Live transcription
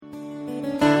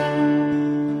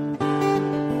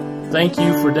Thank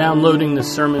you for downloading this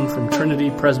sermon from Trinity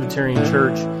Presbyterian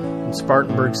Church in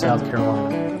Spartanburg, South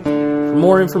Carolina. For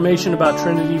more information about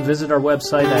Trinity, visit our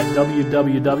website at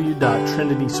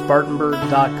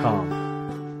www.trinityspartanburg.com.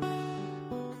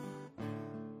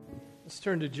 Let's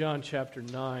turn to John chapter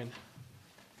 9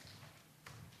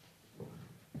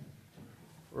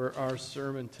 for our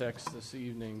sermon text this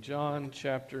evening. John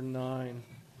chapter 9.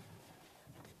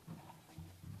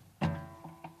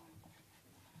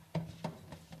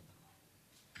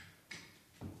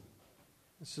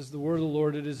 This is the word of the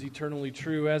Lord. It is eternally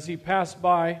true. As he passed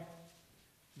by,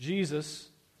 Jesus,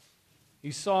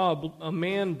 he saw a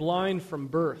man blind from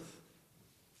birth.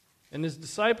 And his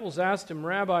disciples asked him,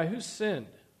 "Rabbi, who sinned,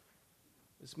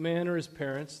 this man or his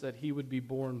parents, that he would be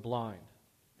born blind?"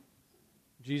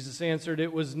 Jesus answered,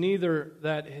 "It was neither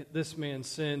that this man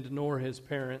sinned nor his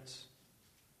parents,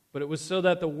 but it was so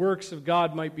that the works of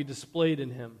God might be displayed in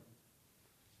him.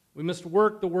 We must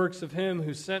work the works of him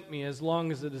who sent me as long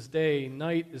as it is day.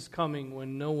 Night is coming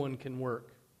when no one can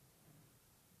work.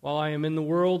 While I am in the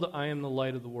world, I am the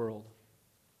light of the world."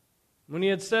 When he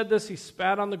had said this, he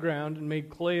spat on the ground and made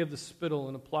clay of the spittle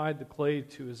and applied the clay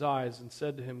to his eyes and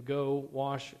said to him, "Go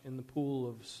wash in the pool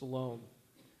of Siloam,"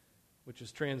 which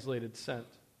is translated sent.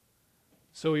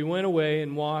 So he went away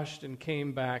and washed and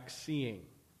came back seeing.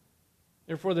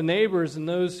 Therefore the neighbors and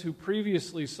those who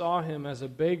previously saw him as a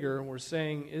beggar were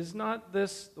saying, "Is not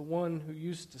this the one who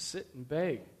used to sit and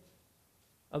beg?"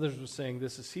 Others were saying,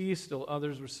 "This is he." Still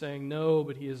others were saying, "No,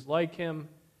 but he is like him."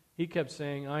 He kept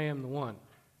saying, "I am the one."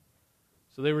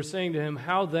 So they were saying to him,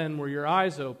 "How then were your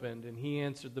eyes opened?" And he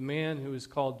answered, "The man who is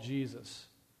called Jesus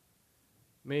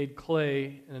made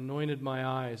clay and anointed my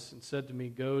eyes and said to me,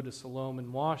 'Go to Siloam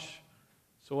and wash.'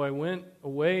 So I went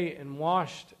away and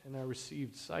washed, and I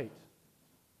received sight."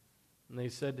 And they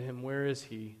said to him, "Where is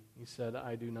he?" He said,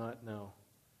 "I do not know."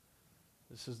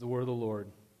 This is the word of the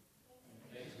Lord.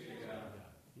 Thanks be to God.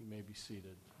 You may be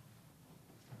seated.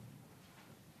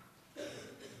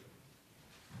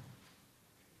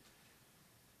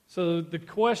 So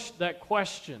that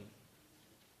question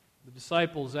the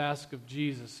disciples ask of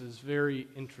Jesus is very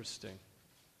interesting.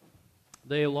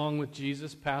 They, along with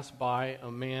Jesus, pass by a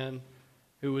man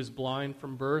who was blind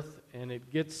from birth, and it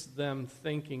gets them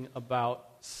thinking about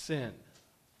sin.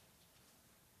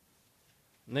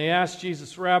 And they ask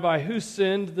Jesus, "Rabbi, who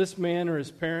sinned, this man or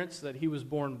his parents, that he was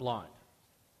born blind?"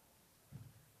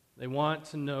 They want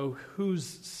to know whose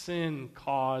sin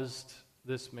caused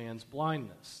this man's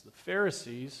blindness. The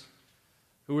Pharisees,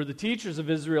 who were the teachers of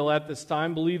Israel at this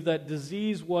time, believed that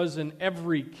disease was in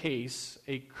every case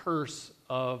a curse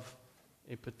of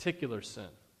a particular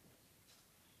sin.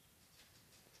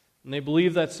 And they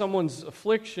believed that someone's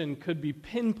affliction could be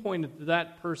pinpointed to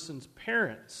that person's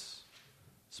parents,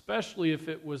 especially if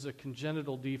it was a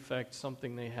congenital defect,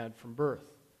 something they had from birth.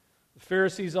 The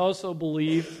Pharisees also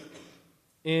believed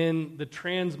in the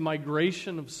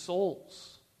transmigration of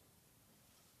souls.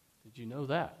 Did you know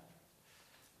that?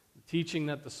 The teaching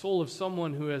that the soul of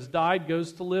someone who has died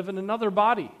goes to live in another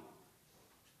body.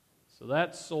 So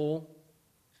that soul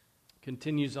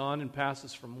continues on and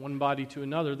passes from one body to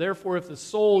another. Therefore, if the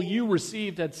soul you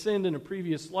received had sinned in a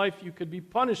previous life, you could be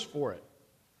punished for it.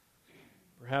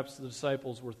 Perhaps the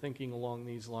disciples were thinking along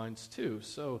these lines too.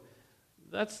 So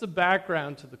that's the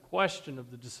background to the question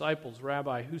of the disciples,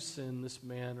 "Rabbi, who sinned, this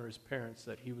man or his parents,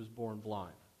 that he was born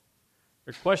blind?"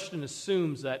 Their question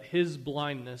assumes that his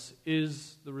blindness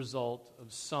is the result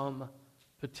of some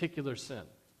particular sin.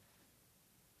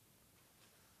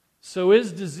 So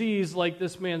is disease like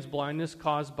this man's blindness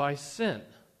caused by sin?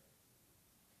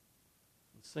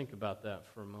 Let's think about that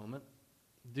for a moment.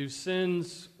 Does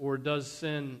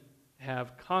sin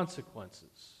have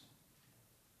consequences?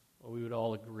 Well, we would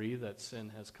all agree that sin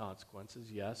has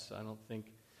consequences. Yes, I don't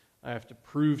think I have to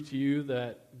prove to you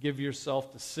that give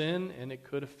yourself to sin and it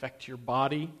could affect your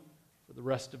body for the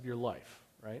rest of your life,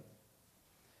 right?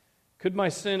 Could my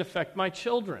sin affect my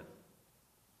children?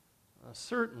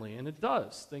 Certainly, and it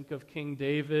does. Think of King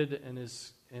David and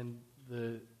his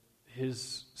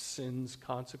sins'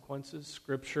 consequences.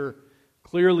 Scripture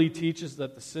clearly teaches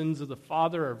that the sins of the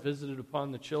father are visited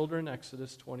upon the children,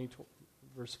 Exodus 20,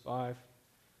 verse 5.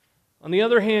 On the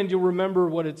other hand, you'll remember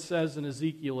what it says in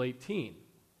Ezekiel 18.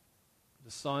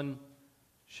 The son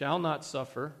shall not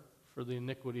suffer for the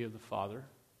iniquity of the father,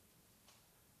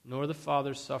 nor the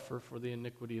father suffer for the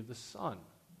iniquity of the son.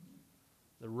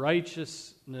 The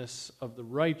righteousness of the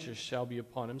righteous shall be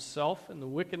upon himself, and the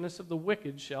wickedness of the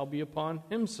wicked shall be upon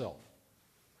himself.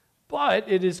 But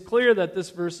it is clear that this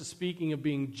verse is speaking of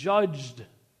being judged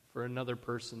for another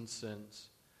person's sins.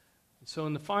 So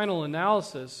in the final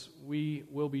analysis, we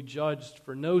will be judged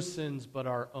for no sins but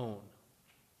our own.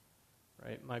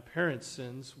 Right? My parents'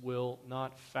 sins will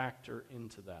not factor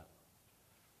into that.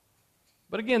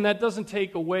 But again, that doesn't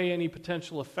take away any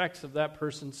potential effects of that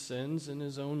person's sins in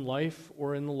his own life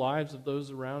or in the lives of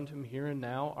those around him here and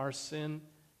now. Our sin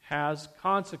has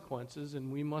consequences,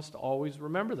 and we must always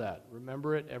remember that.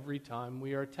 Remember it every time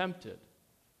we are tempted.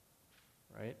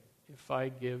 Right? If I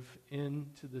give in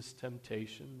to this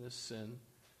temptation, this sin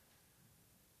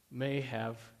may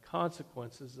have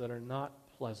consequences that are not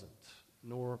pleasant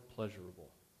nor pleasurable.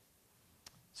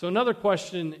 So another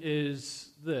question is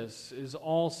this: is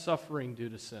all suffering due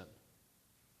to sin?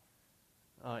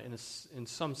 In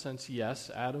some sense, yes.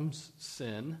 Adam's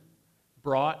sin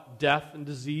brought death and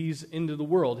disease into the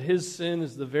world. His sin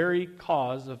is the very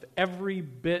cause of every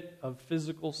bit of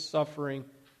physical suffering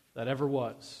that ever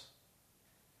was.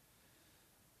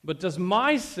 But does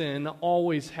my sin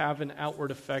always have an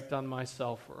outward effect on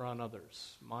myself or on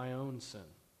others? My own sin?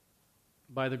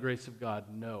 By the grace of God,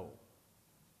 no.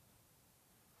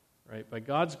 Right? By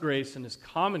God's grace and His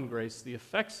common grace, the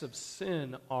effects of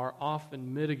sin are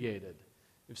often mitigated.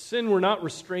 If sin were not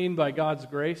restrained by God's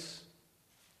grace,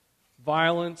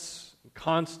 violence,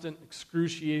 constant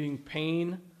excruciating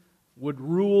pain would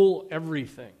rule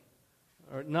everything.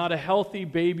 Or not a healthy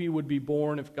baby would be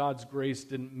born if God's grace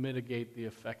didn't mitigate the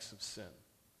effects of sin.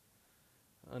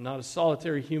 Not a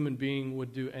solitary human being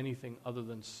would do anything other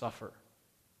than suffer.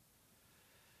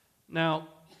 Now,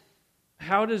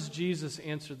 how does Jesus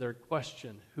answer their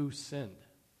question, who sinned?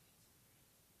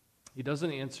 He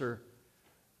doesn't answer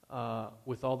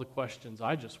with all the questions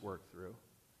I just worked through.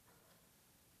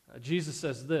 Jesus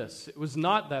says this: it was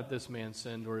not that this man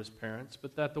sinned or his parents,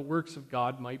 but that the works of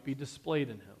God might be displayed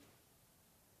in him.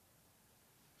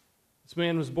 This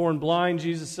man was born blind,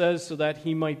 Jesus says, so that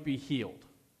he might be healed.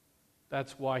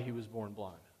 That's why he was born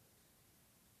blind.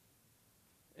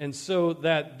 And so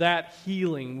that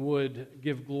healing would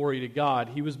give glory to God.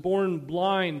 He was born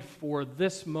blind for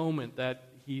this moment that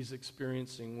he's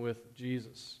experiencing with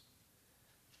Jesus.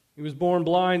 He was born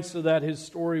blind so that his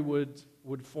story would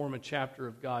form a chapter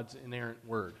of God's inerrant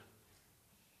word.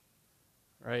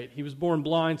 Right? He was born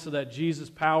blind so that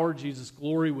Jesus' power, Jesus'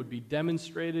 glory would be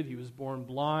demonstrated. He was born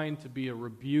blind to be a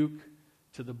rebuke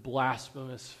to the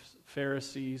blasphemous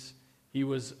Pharisees. He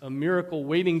was a miracle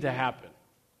waiting to happen.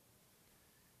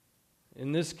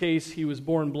 In this case, he was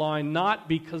born blind not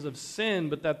because of sin,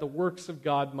 but that the works of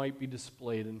God might be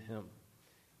displayed in him.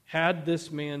 Had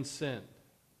this man sinned?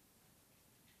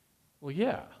 Well,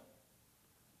 yeah.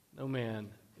 No man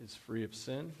is free of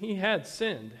sin. He had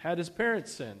sinned. Had his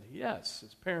parents sinned? Yes,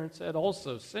 his parents had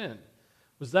also sinned.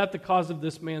 Was that the cause of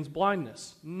this man's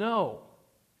blindness? No,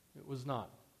 it was not.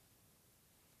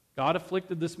 God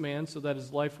afflicted this man so that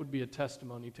his life would be a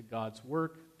testimony to God's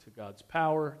work, to God's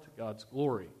power, to God's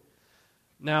glory.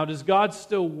 Now, does God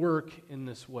still work in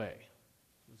this way?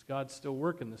 Does God still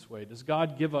work in this way? Does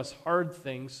God give us hard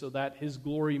things so that His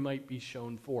glory might be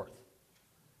shown forth?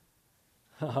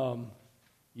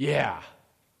 Yeah.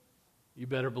 You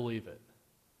better believe it.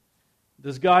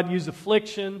 Does God use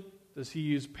affliction? Does He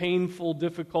use painful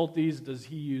difficulties? Does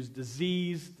He use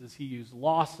disease? Does He use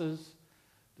losses?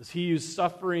 Does He use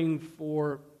suffering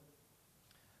for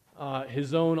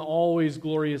His own always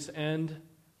glorious end?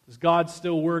 Does God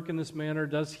still work in this manner?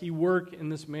 Does He work in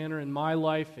this manner in my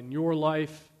life, in your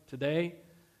life today?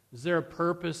 Is there a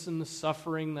purpose in the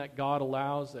suffering that God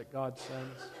allows, that God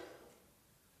sends?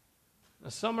 Now,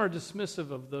 some are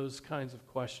dismissive of those kinds of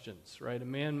questions, right? A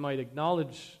man might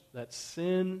acknowledge that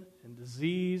sin and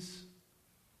disease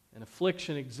and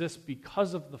affliction exist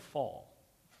because of the fall,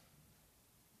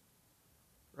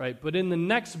 right? But in the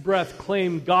next breath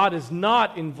claim God is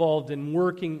not involved in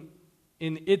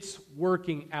its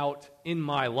working out in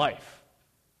my life.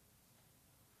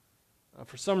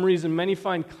 For some reason, many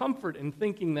find comfort in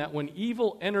thinking that when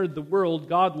evil entered the world,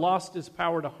 God lost His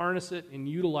power to harness it and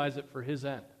utilize it for His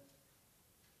end.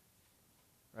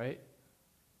 Right?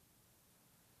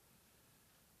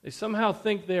 They somehow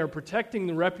think they are protecting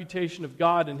the reputation of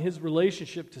God and His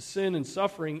relationship to sin and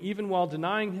suffering, even while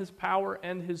denying His power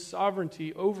and His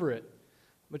sovereignty over it.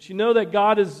 But you know that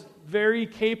God is very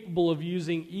capable of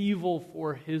using evil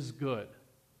for His good.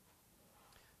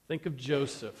 Think of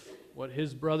Joseph. What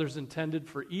his brothers intended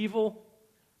for evil,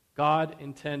 God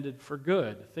intended for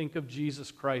good. Think of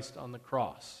Jesus Christ on the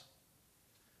cross.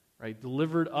 Right,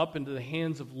 delivered up into the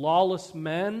hands of lawless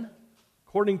men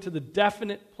according to the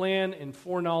definite plan and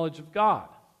foreknowledge of God.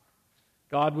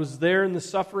 God was there in the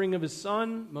suffering of His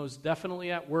Son, most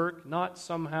definitely at work, not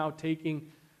somehow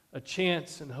taking a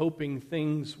chance and hoping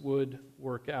things would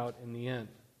work out in the end.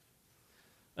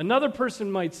 Another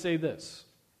person might say this: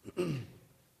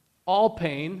 all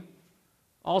pain,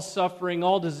 all suffering,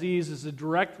 all disease is a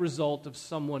direct result of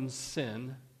someone's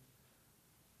sin,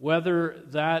 whether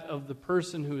that of the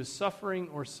person who is suffering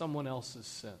or someone else's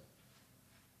sin.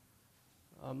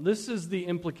 This is the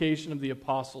implication of the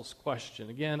apostles'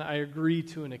 question. Again, I agree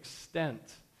to an extent.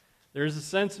 There is a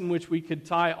sense in which we could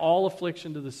tie all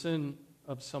affliction to the sin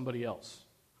of somebody else.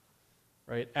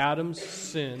 Right? Adam's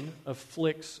sin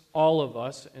afflicts all of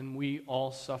us, and we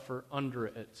all suffer under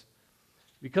it.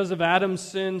 Because of Adam's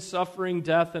sin, suffering,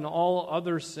 death, and all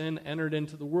other sin entered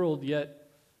into the world. Yet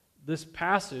this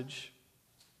passage,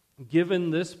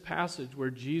 given this passage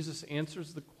where Jesus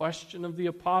answers the question of the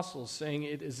apostles, saying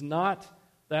it is not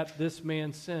that this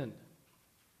man sinned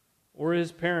or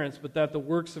his parents, but that the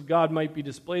works of God might be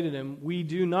displayed in him, we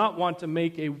do not want to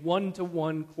make a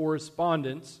one-to-one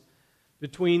correspondence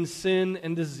between sin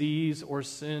and disease or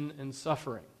sin and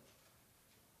suffering.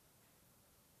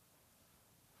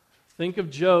 Think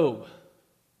of Job.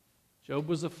 Job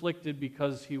was afflicted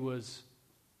because he was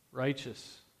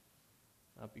righteous,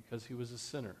 not because he was a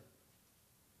sinner.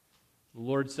 The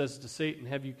Lord says to Satan,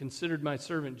 "Have you considered my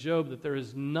servant Job, that there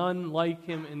is none like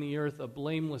him in the earth, a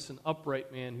blameless and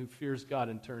upright man who fears God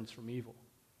and turns from evil?"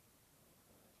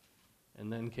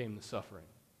 And then came the suffering.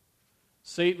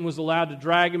 Satan was allowed to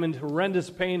drag him into horrendous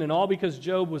pain, and all because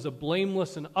Job was a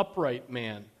blameless and upright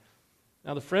man.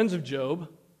 Now, the friends of Job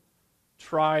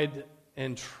tried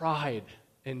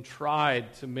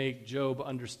to make Job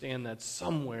understand that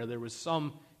somewhere there was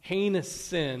some heinous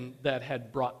sin that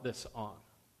had brought this on.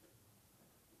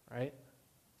 Right?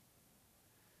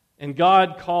 And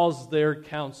God calls their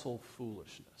counsel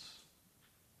foolishness.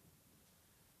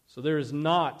 So there is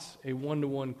not a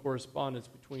one-to-one correspondence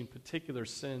between particular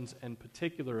sins and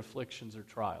particular afflictions or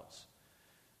trials.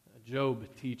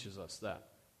 Job teaches us that.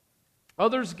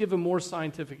 Others give a more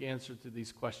scientific answer to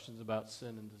these questions about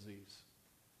sin and disease.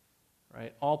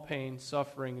 Right? All pain,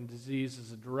 suffering, and disease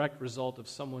is a direct result of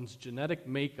someone's genetic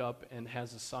makeup and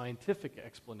has a scientific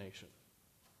explanation.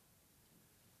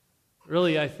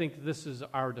 Really, I think this is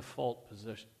our default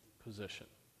position.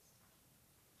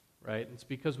 Right? It's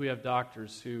because we have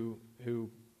doctors who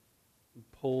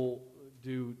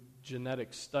do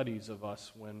genetic studies of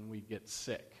us when we get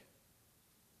sick.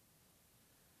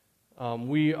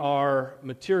 We are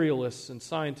materialists and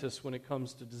scientists when it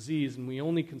comes to disease, and we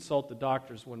only consult the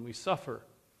doctors when we suffer.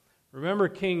 Remember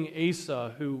King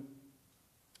Asa, who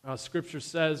Scripture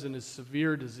says in his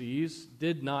severe disease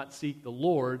did not seek the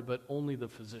Lord, but only the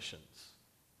physicians.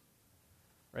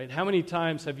 Right? How many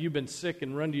times have you been sick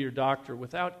and run to your doctor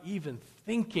without even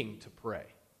thinking to pray?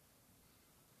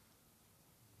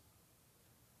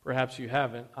 Perhaps you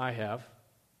haven't. I have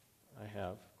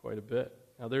quite a bit.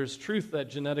 Now, there's truth that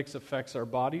genetics affects our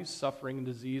bodies. Suffering and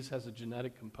disease has a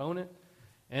genetic component,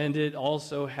 and it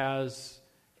also has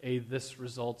a this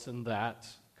results in that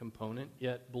component.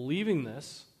 Yet believing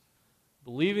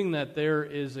that there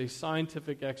is a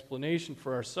scientific explanation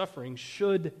for our suffering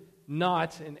should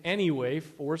not in any way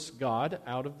force God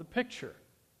out of the picture.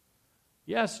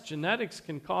 Yes, genetics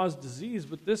can cause disease,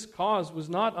 but this cause was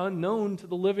not unknown to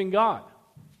the living God.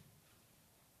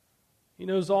 He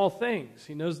knows all things.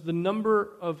 He knows the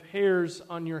number of hairs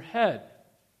on your head.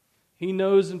 He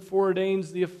knows and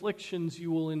foreordains the afflictions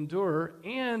you will endure,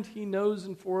 and He knows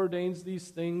and foreordains these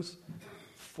things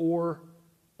for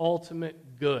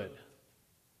ultimate good.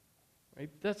 Right?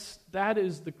 That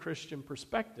is the Christian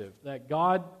perspective, that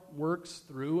God works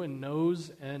through and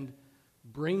knows and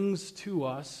brings to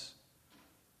us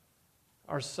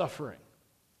our suffering.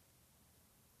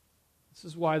 This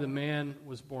is why the man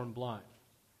was born blind.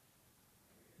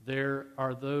 There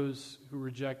are those who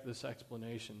reject this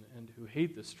explanation and who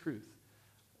hate this truth.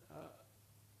 A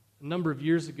number of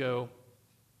years ago,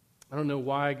 I don't know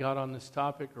why I got on this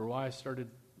topic or why I started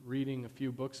reading a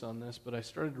few books on this, but I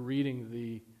started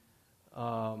reading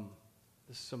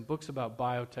some books about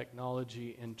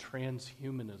biotechnology and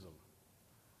transhumanism.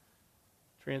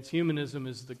 Transhumanism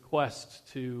is the quest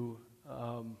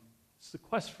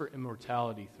for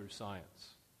immortality through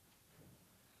science.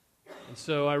 And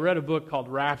so I read a book called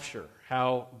Rapture,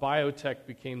 How Biotech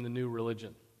Became the New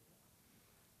Religion.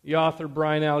 The author,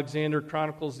 Brian Alexander,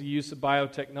 chronicles the use of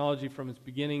biotechnology from its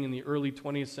beginning in the early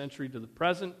 20th century to the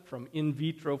present, from in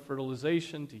vitro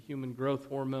fertilization to human growth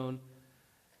hormone,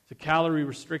 to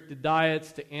calorie-restricted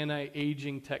diets, to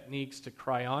anti-aging techniques, to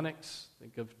cryonics.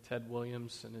 Think of Ted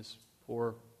Williams and his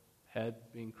poor head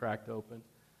being cracked open.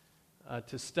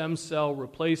 To stem cell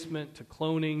replacement, to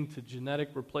cloning, to genetic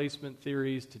replacement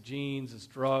theories, to genes as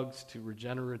drugs, to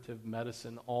regenerative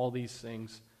medicine. All these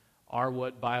things are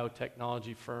what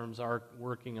biotechnology firms are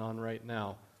working on right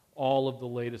now. all of the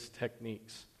latest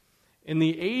techniques. In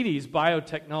the 80s,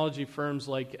 biotechnology firms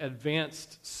like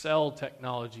Advanced Cell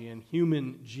Technology and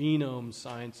Human Genome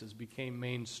Sciences became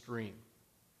mainstream,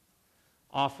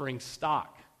 offering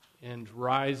stock and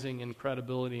rising in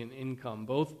credibility and income.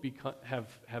 Both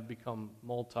have become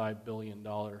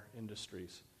multi-billion-dollar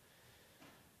industries.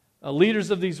 Leaders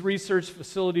of these research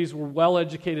facilities were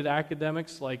well-educated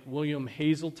academics like William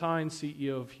Haseltine,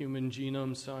 CEO of Human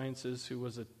Genome Sciences, who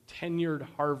was a tenured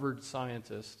Harvard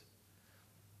scientist.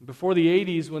 Before the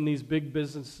 80s, when these big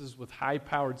businesses with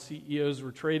high-powered CEOs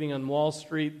were trading on Wall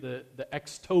Street, the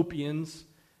extopians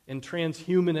and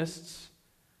transhumanists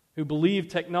who believed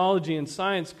technology and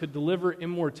science could deliver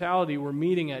immortality were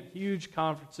meeting at huge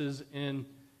conferences in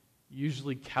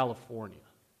usually California.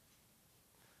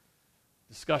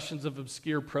 Discussions of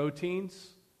obscure proteins,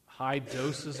 high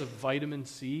doses of vitamin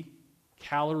C,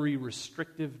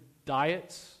 calorie-restrictive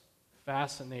diets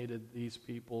fascinated these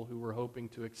people who were hoping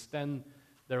to extend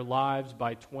their lives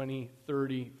by 20,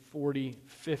 30, 40,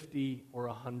 50, or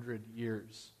 100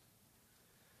 years.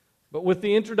 But with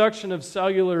the introduction of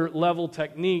cellular-level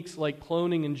techniques like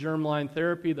cloning and germline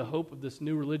therapy, the hope of this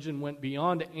new religion went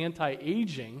beyond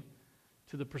anti-aging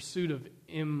to the pursuit of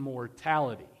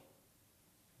immortality.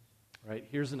 Right?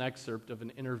 Here's an excerpt of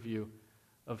an interview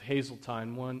of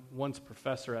Haseltine, once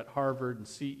professor at Harvard and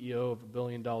CEO of a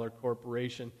billion-dollar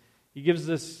corporation. He gives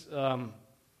this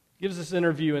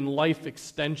interview in Life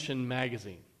Extension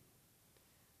magazine,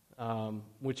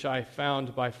 which I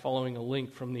found by following a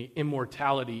link from the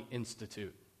Immortality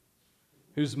Institute,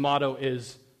 whose motto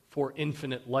is, "For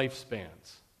infinite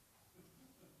lifespans."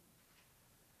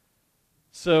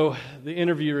 So the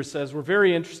interviewer says, "We're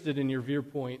very interested in your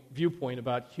viewpoint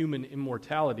about human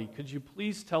immortality. Could you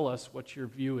please tell us what your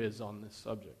view is on this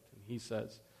subject?" And he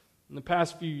says, "In the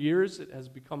past few years, it has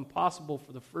become possible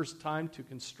for the first time to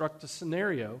construct a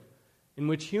scenario in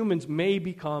which humans may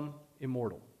become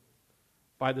immortal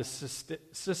by the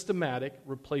systematic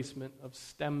replacement of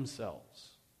stem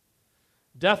cells.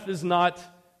 Death is not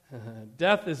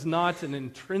an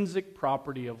intrinsic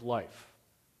property of life.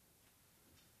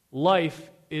 Life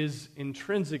is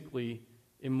intrinsically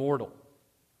immortal."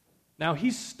 Now, he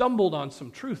stumbled on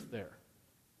some truth there,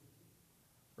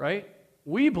 right?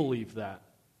 We believe that,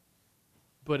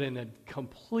 but in a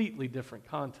completely different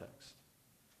context.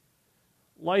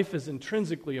 Life is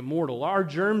intrinsically immortal. Our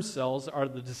germ cells are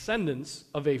the descendants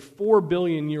of a 4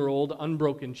 billion-year-old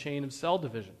unbroken chain of cell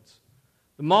divisions.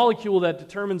 The molecule that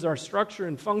determines our structure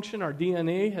and function, our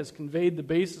DNA, has conveyed the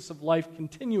basis of life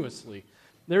continuously.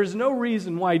 There is no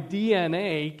reason why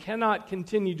DNA cannot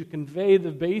continue to convey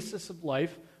the basis of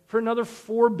life for another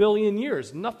 4 billion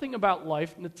years. Nothing about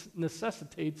life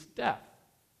necessitates death.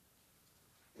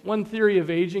 One theory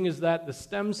of aging is that the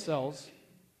stem cells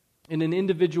in an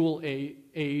individual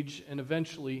age and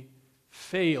eventually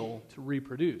fail to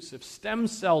reproduce. If stem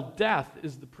cell death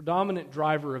is the predominant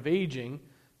driver of aging,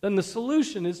 then the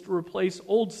solution is to replace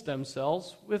old stem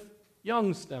cells with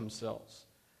young stem cells.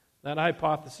 That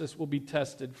hypothesis will be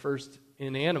tested first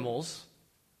in animals,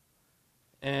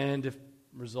 and if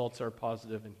results are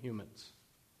positive, in humans.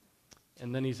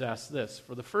 And then he's asked this: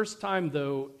 "For the first time,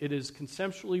 though, it is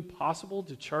conceptually possible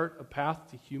to chart a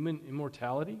path to human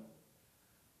immortality.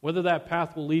 Whether that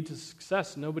path will lead to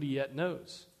success, nobody yet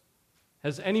knows.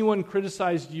 Has anyone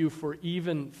criticized you for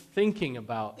even thinking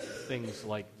about things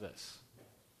like this?"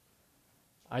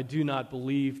 "I do not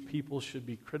believe people should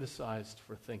be criticized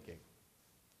for thinking,"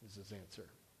 is his answer.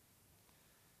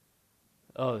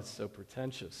 Oh, it's so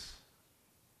pretentious.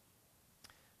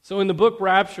 So in the book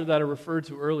Rapture that I referred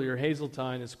to earlier,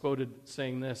 Haseltine is quoted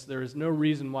saying this: "There is no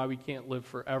reason why we can't live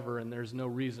forever, and there's no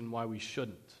reason why we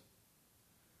shouldn't."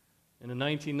 In a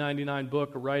 1999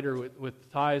 book, a writer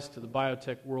with ties to the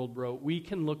biotech world wrote, "We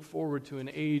can look forward to an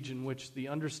age in which the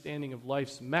understanding of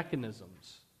life's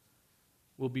mechanisms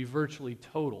will be virtually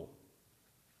total.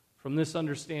 From this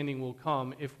understanding will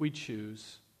come, if we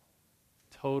choose,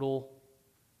 total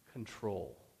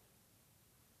control."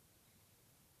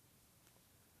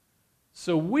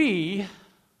 So we,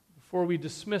 before we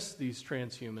dismiss these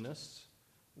transhumanists,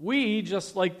 we,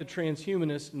 just like the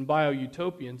transhumanists and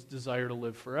bio-utopians, desire to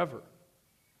live forever.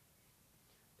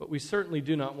 But we certainly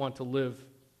do not want to live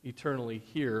eternally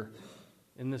here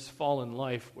in this fallen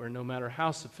life where no matter how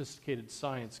sophisticated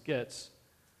science gets,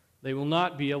 they will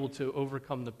not be able to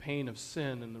overcome the pain of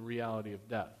sin and the reality of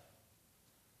death.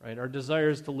 Right? Our desire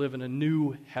is to live in a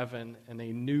new heaven and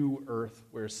a new earth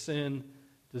where sin,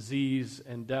 disease,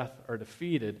 and death are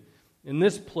defeated. In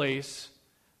this place,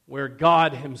 where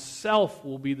God himself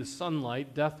will be the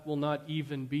sunlight, death will not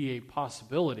even be a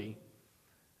possibility.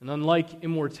 And unlike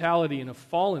immortality in a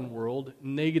fallen world,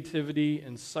 negativity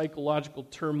and psychological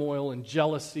turmoil and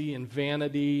jealousy and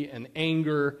vanity and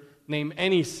anger, name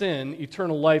any sin,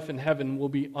 eternal life in heaven will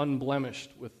be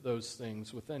unblemished with those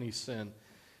things, with any sin.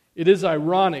 It is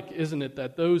ironic, isn't it,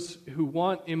 that those who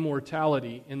want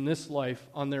immortality in this life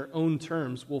on their own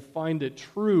terms will find it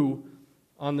true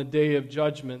on the day of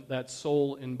judgment that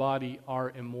soul and body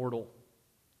are immortal.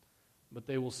 But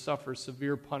they will suffer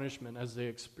severe punishment as they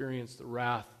experience the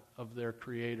wrath of their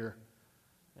Creator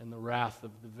and the wrath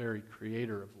of the very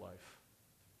Creator of life.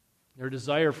 Their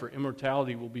desire for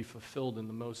immortality will be fulfilled in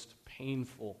the most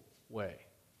painful way.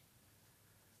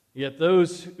 Yet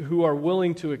those who are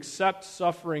willing to accept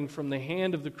suffering from the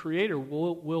hand of the Creator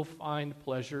will find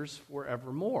pleasures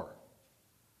forevermore.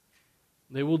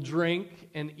 They will drink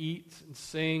and eat and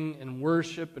sing and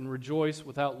worship and rejoice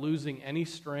without losing any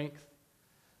strength.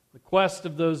 The quest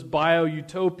of those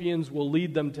bio-utopians will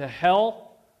lead them to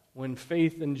hell when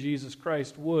faith in Jesus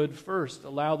Christ would first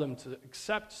allow them to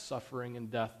accept suffering and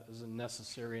death as a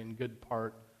necessary and good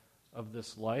part of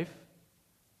this life,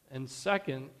 and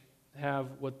second, have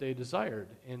what they desired,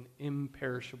 an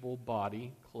imperishable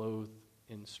body clothed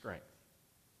in strength.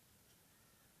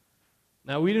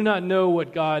 Now, we do not know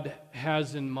what God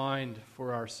has in mind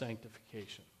for our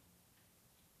sanctification,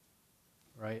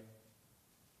 right?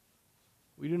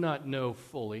 We do not know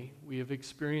fully. We have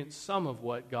experienced some of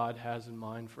what God has in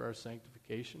mind for our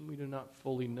sanctification. We do not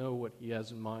fully know what He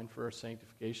has in mind for our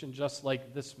sanctification, just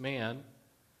like this man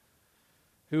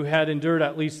who had endured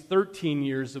at least 13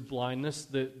 years of blindness.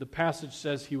 The passage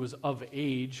says he was of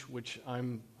age, which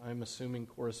I'm assuming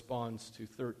corresponds to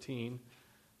 13.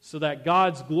 So that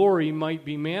God's glory might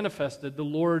be manifested, the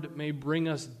Lord may bring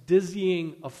us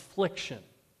dizzying affliction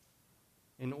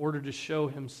in order to show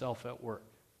Himself at work.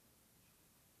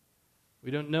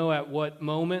 We don't know at what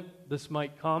moment this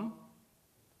might come.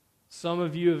 Some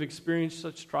of you have experienced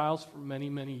such trials for many,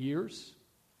 many years.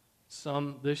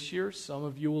 Some this year. Some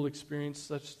of you will experience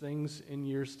such things in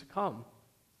years to come.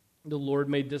 The Lord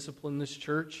may discipline this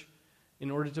church in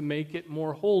order to make it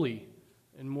more holy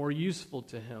and more useful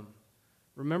to Him.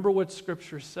 Remember what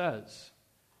Scripture says.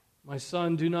 My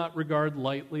son, do not regard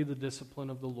lightly the discipline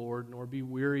of the Lord, nor be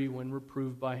weary when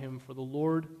reproved by Him, for the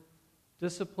Lord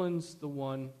disciplines the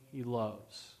one He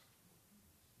loves,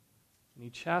 and He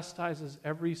chastises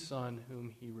every son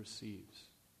whom He receives.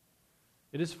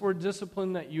 It is for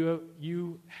discipline that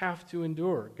you have to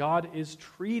endure. God is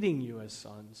treating you as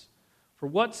sons. For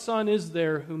what son is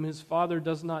there whom his father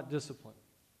does not discipline?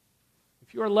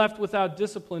 If you are left without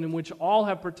discipline in which all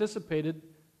have participated,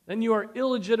 then you are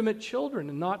illegitimate children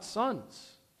and not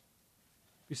sons.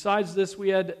 Besides this, we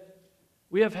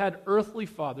have had earthly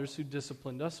fathers who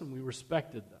disciplined us, and we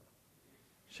respected them.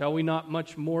 Shall we not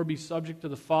much more be subject to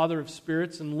the Father of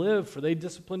spirits and live? For they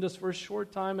disciplined us for a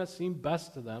short time as seemed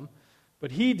best to them,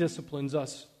 but He disciplines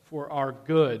us for our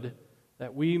good,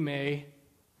 that we may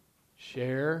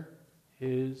share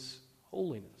His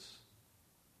holiness.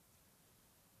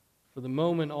 For the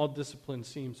moment, all discipline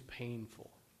seems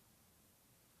painful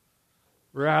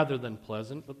rather than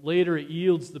pleasant, but later it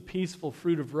yields the peaceful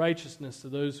fruit of righteousness to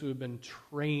those who have been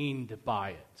trained by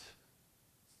it.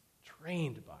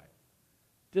 Trained by it.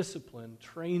 Discipline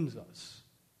trains us.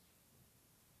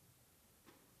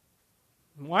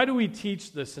 And why do we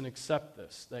teach this and accept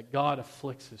this, that God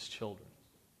afflicts His children?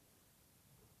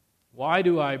 Why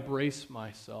do I brace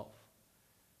myself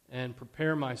and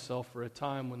prepare myself for a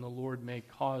time when the Lord may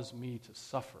cause me to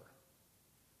suffer?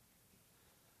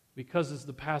 Because, as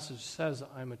the passage says,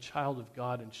 I'm a child of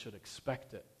God and should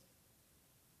expect it.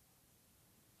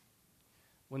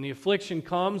 When the affliction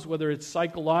comes, whether it's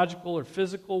psychological or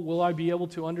physical, will I be able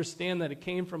to understand that it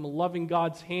came from a loving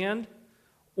God's hand,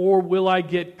 or will I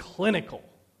get clinical?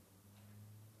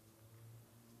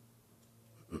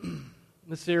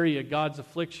 This area, God's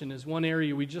affliction, is one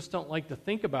area we just don't like to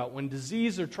think about. When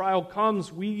disease or trial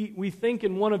comes, we think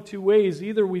in one of two ways.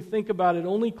 Either we think about it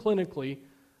only clinically,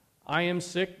 I am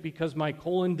sick because my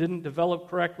colon didn't develop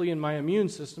correctly and my immune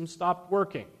system stopped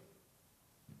working.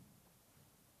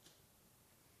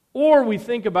 Or we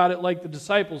think about it like the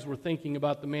disciples were thinking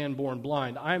about the man born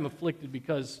blind. I am afflicted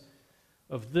because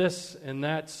of this and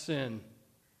that sin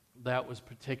that was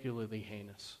particularly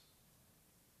heinous.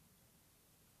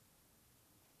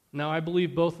 Now, I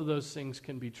believe both of those things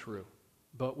can be true,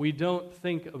 but we don't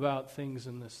think about things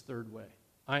in this third way.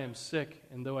 I am sick,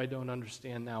 and though I don't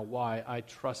understand now why, I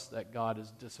trust that God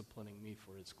is disciplining me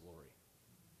for His glory.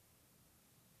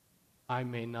 I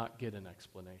may not get an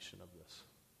explanation of this.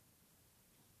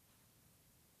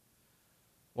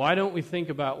 Why don't we think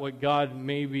about what God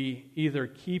may be either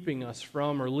keeping us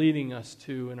from or leading us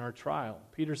to in our trial?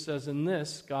 Peter says, in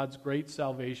this, God's great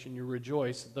salvation, you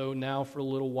rejoice, though now for a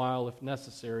little while, if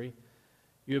necessary,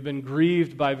 you have been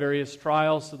grieved by various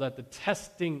trials, so that the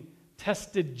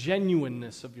tested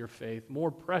genuineness of your faith,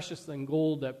 more precious than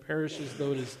gold that perishes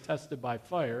though it is tested by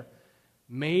fire,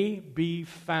 may be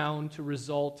found to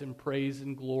result in praise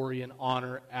and glory and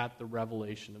honor at the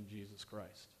revelation of Jesus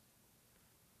Christ.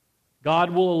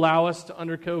 God will allow us to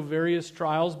undergo various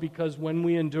trials because when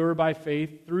we endure by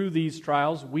faith through these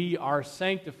trials, we are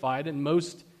sanctified, and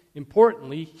most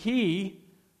importantly, He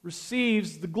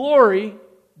receives the glory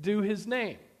due His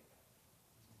name.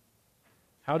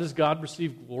 How does God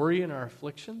receive glory in our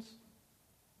afflictions?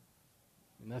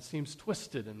 And that seems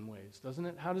twisted in ways, doesn't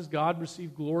it? How does God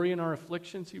receive glory in our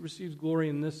afflictions? He receives glory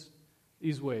in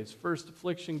these ways. First,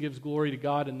 affliction gives glory to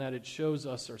God in that it shows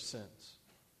us our sins.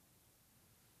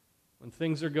 When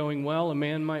things are going well, a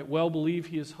man might well believe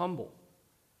he is humble.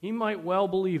 He might well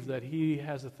believe that he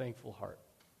has a thankful heart.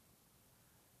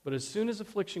 But as soon as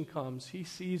affliction comes, he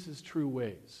sees his true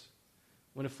ways.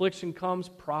 When affliction comes,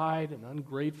 pride and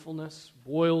ungratefulness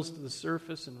boils to the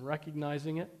surface, and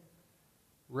recognizing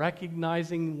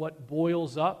what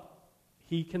boils up,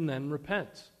 he can then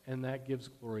repent, and that gives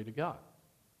glory to God.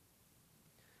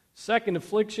 Second,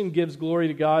 affliction gives glory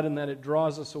to God in that it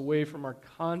draws us away from our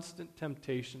constant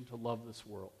temptation to love this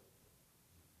world.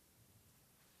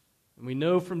 And we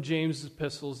know from James'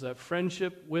 epistles that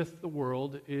friendship with the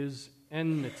world is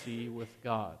enmity with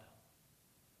God.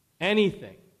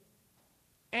 Anything,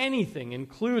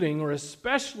 including or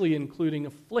especially including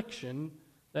affliction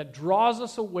that draws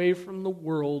us away from the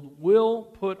world, will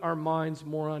put our minds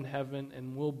more on heaven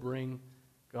and will bring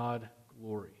God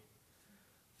glory.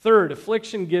 Third,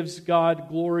 affliction gives God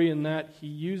glory in that He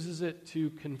uses it to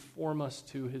conform us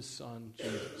to His Son,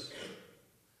 Jesus.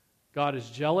 God is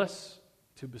jealous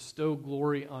to bestow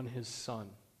glory on His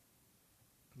Son.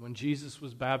 When Jesus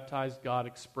was baptized, God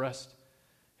expressed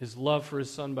His love for His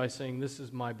Son by saying, "This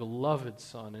is my beloved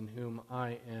Son in whom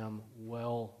I am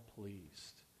well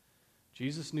pleased."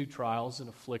 Jesus knew trials and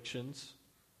afflictions,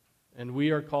 and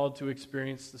we are called to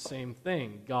experience the same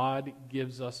thing. God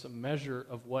gives us a measure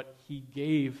of what He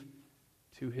gave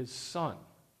to His Son.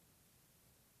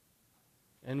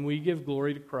 And we give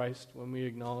glory to Christ when we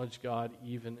acknowledge God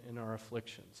even in our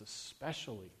afflictions,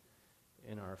 especially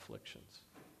in our afflictions.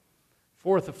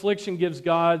 Fourth, affliction gives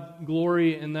God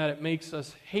glory in that it makes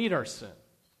us hate our sin.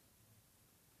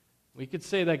 We could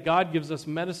say that God gives us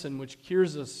medicine which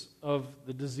cures us of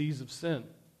the disease of sin.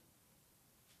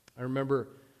 I remember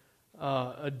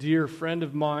a dear friend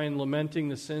of mine lamenting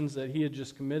the sins that he had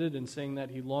just committed and saying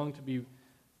that he longed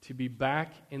to be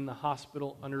back in the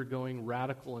hospital undergoing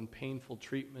radical and painful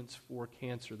treatments for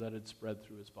cancer that had spread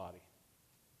through his body,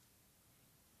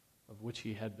 of which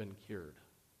he had been cured.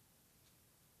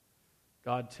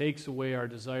 God takes away our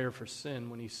desire for sin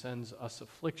when He sends us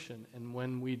affliction, and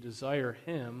when we desire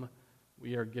Him,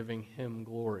 we are giving Him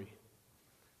glory.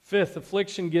 Fifth,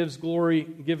 affliction gives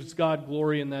God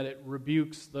glory in that it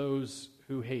rebukes those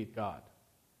who hate God.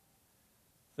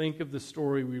 Think of the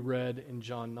story we read in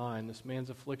John 9. This man's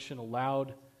affliction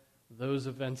allowed those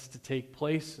events to take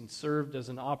place and served as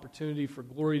an opportunity for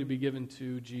glory to be given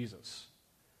to Jesus.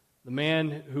 The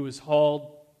man who was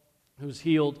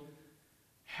healed,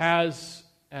 has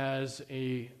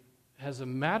a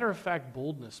matter-of-fact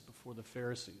boldness before the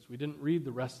Pharisees. We didn't read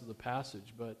the rest of the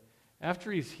passage, but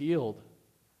after he's healed,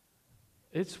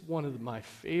 it's one of my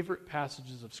favorite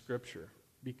passages of Scripture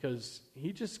because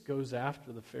he just goes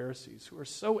after the Pharisees who are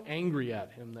so angry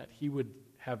at him that he would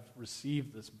have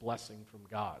received this blessing from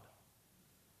God.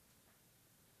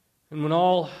 And when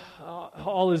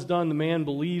all is done, the man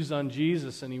believes on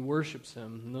Jesus and he worships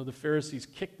Him. And though the Pharisees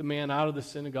kick the man out of the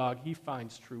synagogue, he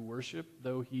finds true worship.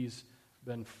 Though he's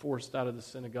been forced out of the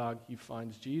synagogue, he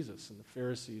finds Jesus. And the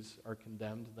Pharisees are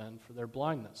condemned then for their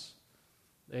blindness.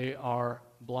 They are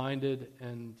blinded,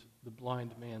 and the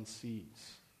blind man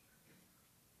sees.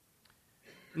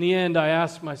 In the end, I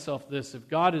ask myself this: if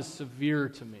God is severe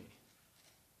to me,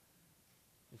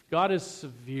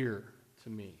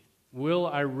 will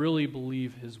I really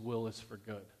believe His will is for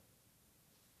good?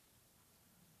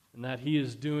 And that He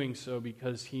is doing so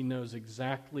because He knows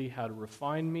exactly how to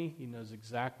refine me, He knows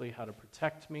exactly how to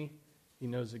protect me, He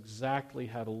knows exactly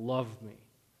how to love me?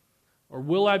 Or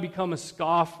will I become a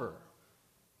scoffer,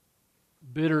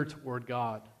 bitter toward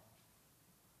God,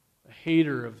 a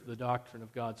hater of the doctrine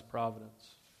of God's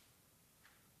providence?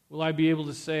 Will I be able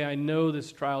to say, I know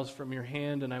this trial is from Your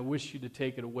hand and I wish You to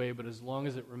take it away, but as long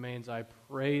as it remains, I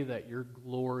pray that Your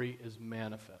glory is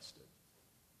manifested?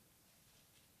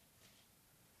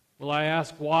 Will I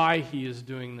ask why He is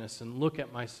doing this and look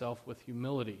at myself with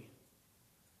humility?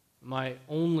 Am I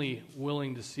only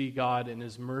willing to see God in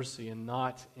His mercy and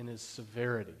not in His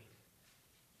severity?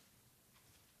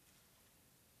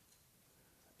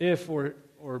 If, or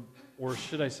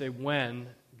should I say when,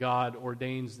 God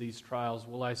ordains these trials,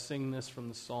 will I sing this from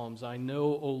the Psalms? I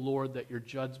know, O Lord, that your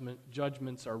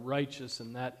judgments are righteous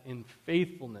and that in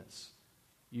faithfulness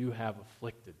you have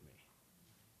afflicted me.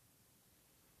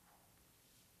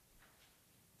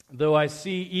 Though I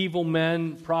see evil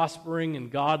men prospering and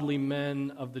godly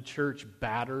men of the church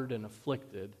battered and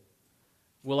afflicted,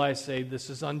 will I say this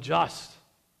is unjust?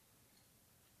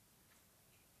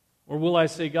 Or will I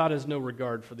say God has no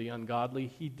regard for the ungodly?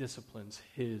 He disciplines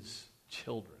His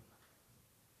children.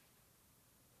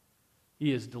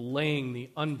 He is delaying the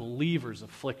unbeliever's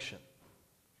affliction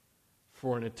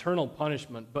for an eternal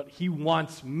punishment, but He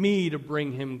wants me to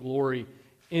bring Him glory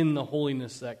in the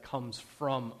holiness that comes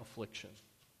from affliction.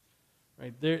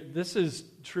 Right? This is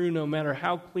true no matter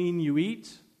how clean you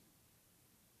eat,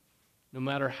 no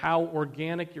matter how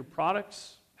organic your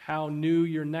products, how new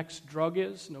your next drug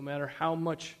is, no matter how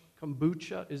much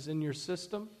kombucha is in your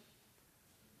system,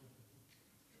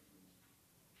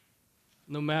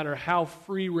 no matter how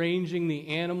free-ranging the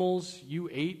animals you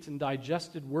ate and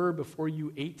digested were before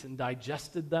you ate and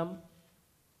digested them.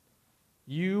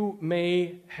 You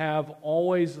may have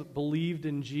always believed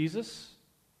in Jesus.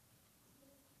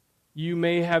 You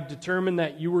may have determined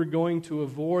that you were going to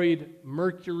avoid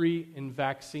mercury in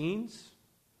vaccines.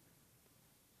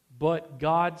 But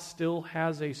God still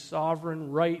has a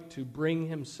sovereign right to bring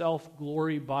Himself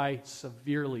glory by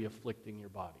severely afflicting your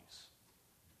bodies.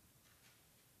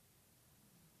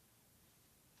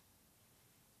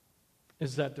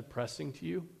 Is that depressing to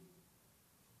you?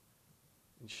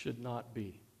 It should not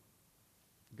be.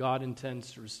 God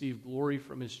intends to receive glory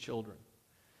from His children.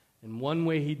 And one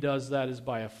way He does that is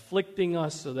by afflicting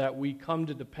us so that we come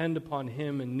to depend upon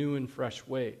Him in new and fresh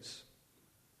ways.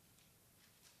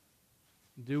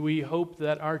 Do we hope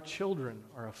that our children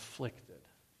are afflicted?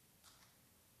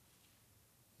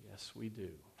 Yes, we do.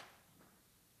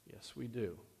 Yes, we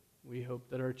do. We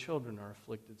hope that our children are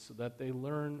afflicted so that they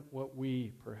learn what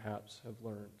we perhaps have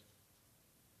learned.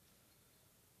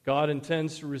 God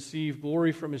intends to receive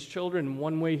glory from His children, and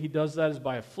one way He does that is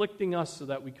by afflicting us so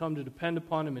that we come to depend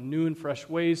upon Him in new and fresh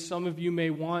ways. Some of you may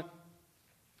want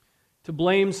to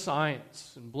blame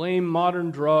science and blame modern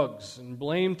drugs and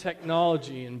blame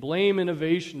technology and blame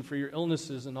innovation for your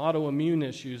illnesses and autoimmune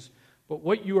issues, but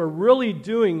what you are really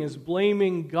doing is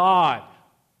blaming God,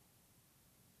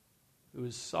 who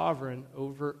is sovereign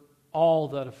over all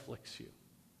that afflicts you.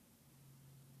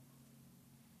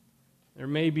 There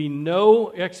may be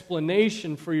no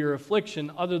explanation for your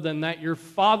affliction other than that your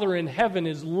Father in heaven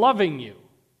is loving you.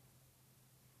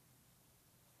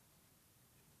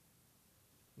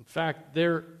 In fact,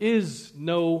 there is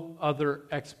no other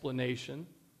explanation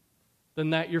than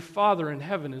that your Father in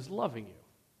heaven is loving you.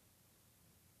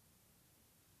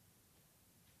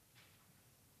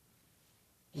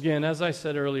 Again, as I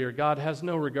said earlier, God has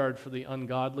no regard for the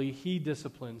ungodly. He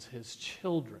disciplines His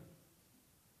children.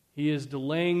 He is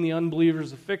delaying the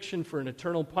unbeliever's affliction for an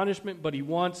eternal punishment, but He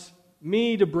wants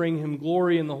me to bring Him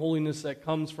glory in the holiness that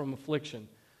comes from affliction.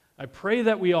 I pray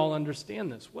that we all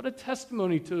understand this. What a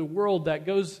testimony to the world that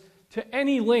goes to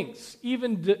any lengths,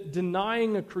 even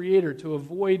denying a creator to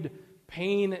avoid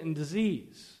pain and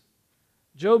disease.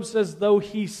 Job says, though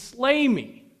He slay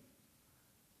me,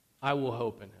 I will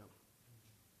hope in Him.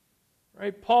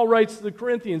 Right? Paul writes to the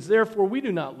Corinthians, therefore we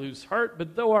do not lose heart,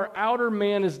 but though our outer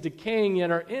man is decaying,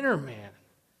 yet our inner man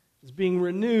is being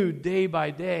renewed day by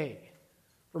day.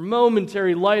 For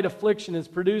momentary light affliction is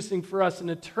producing for us an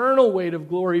eternal weight of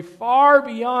glory far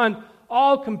beyond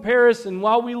all comparison,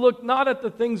 while we look not at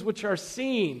the things which are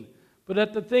seen, but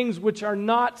at the things which are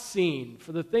not seen.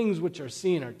 For the things which are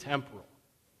seen are temporal,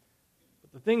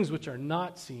 but the things which are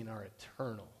not seen are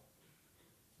eternal.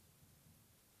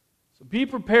 So be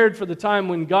prepared for the time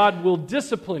when God will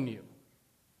discipline you,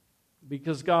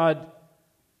 because God,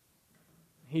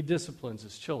 He disciplines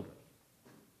His children.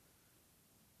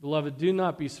 Beloved, do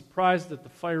not be surprised at the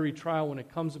fiery trial when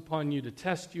it comes upon you to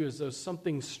test you as though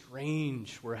something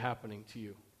strange were happening to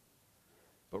you.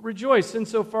 But rejoice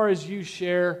insofar as you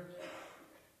share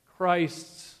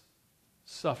Christ's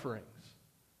sufferings,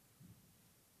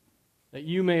 that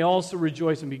you may also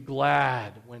rejoice and be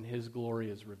glad when His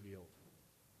glory is revealed.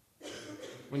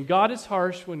 When God is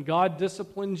harsh, when God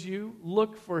disciplines you,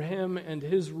 look for Him and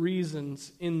His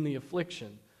reasons in the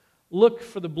affliction. Look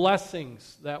for the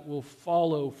blessings that will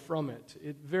follow from it.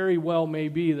 It very well may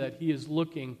be that He is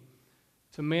looking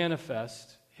to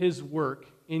manifest His work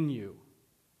in you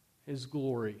His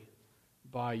glory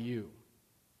by you.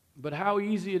 But how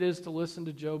easy it is to listen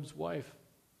to Job's wife,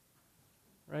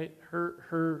 right?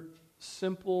 Her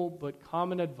simple but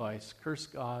common advice: curse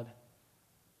God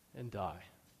and die.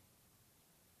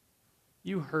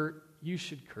 You hurt, you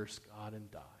should curse God and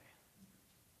die.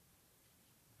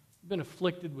 You've been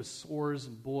afflicted with sores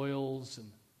and boils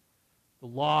and the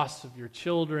loss of your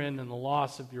children and the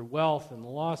loss of your wealth and the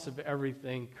loss of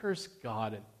everything. Curse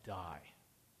God and die.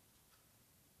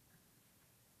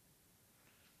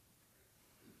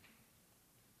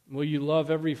 Will you love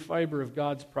every fiber of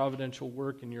God's providential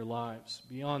work in your lives?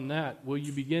 Beyond that, will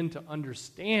you begin to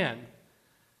understand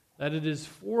that it is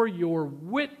for your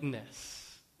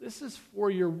witness? This is for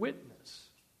your witness.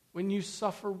 When you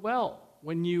suffer well,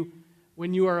 when you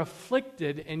are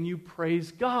afflicted and you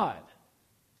praise God.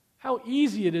 How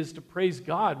easy it is to praise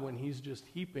God when He's just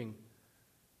heaping,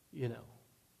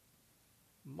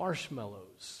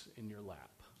 marshmallows in your lap.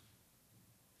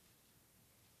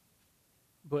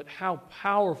 But how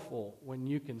powerful when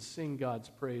you can sing God's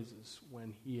praises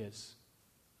when He has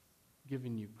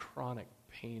given you chronic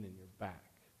pain in your back.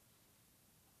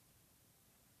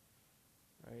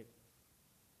 Right?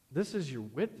 This is your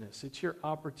witness. It's your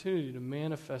opportunity to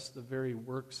manifest the very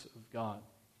works of God.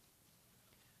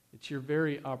 It's your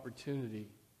very opportunity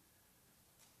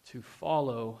to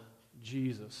follow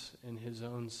Jesus in His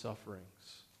own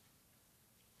sufferings.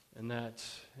 And that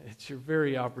it's your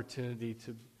very opportunity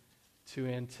to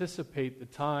anticipate the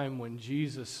time when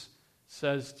Jesus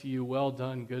says to you, "Well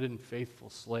done, good and faithful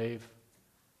slave.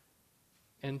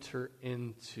 Enter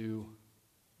into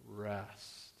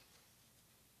rest."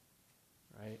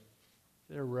 Right?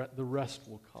 The rest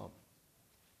will come.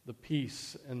 The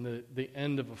peace and the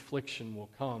end of affliction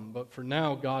will come. But for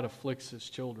now, God afflicts His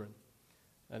children,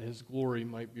 that His glory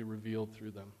might be revealed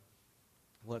through them.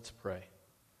 Let's pray.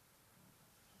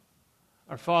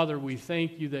 Our Father, we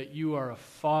thank You that You are a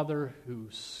Father who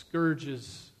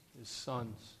scourges His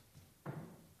sons.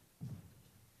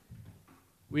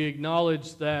 We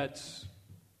acknowledge that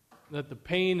the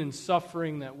pain and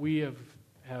suffering that we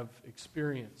have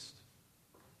experienced,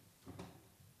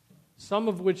 some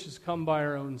of which has come by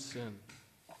our own sin,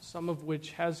 some of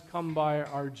which has come by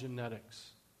our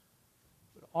genetics,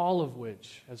 but all of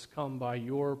which has come by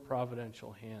Your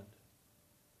providential hand.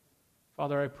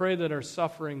 Father, I pray that our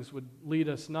sufferings would lead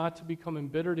us not to become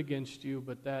embittered against You,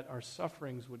 but that our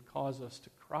sufferings would cause us to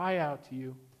cry out to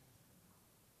You,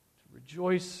 to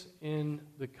rejoice in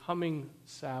the coming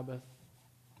Sabbath.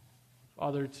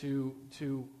 Father, to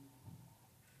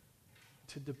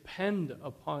depend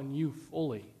upon You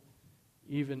fully,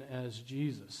 even as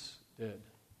Jesus did.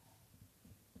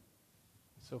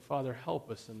 So, Father, help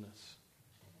us in this.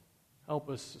 Help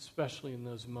us especially in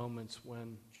those moments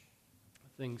when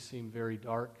things seem very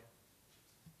dark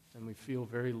and we feel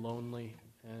very lonely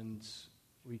and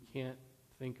we can't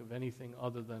think of anything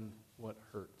other than what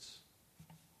hurts.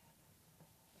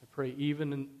 I pray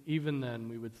even then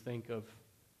we would think of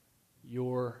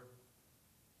Your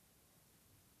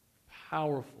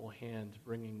powerful hand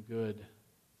bringing good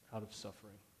out of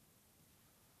suffering.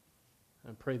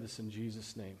 I pray this in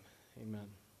Jesus' name. Amen.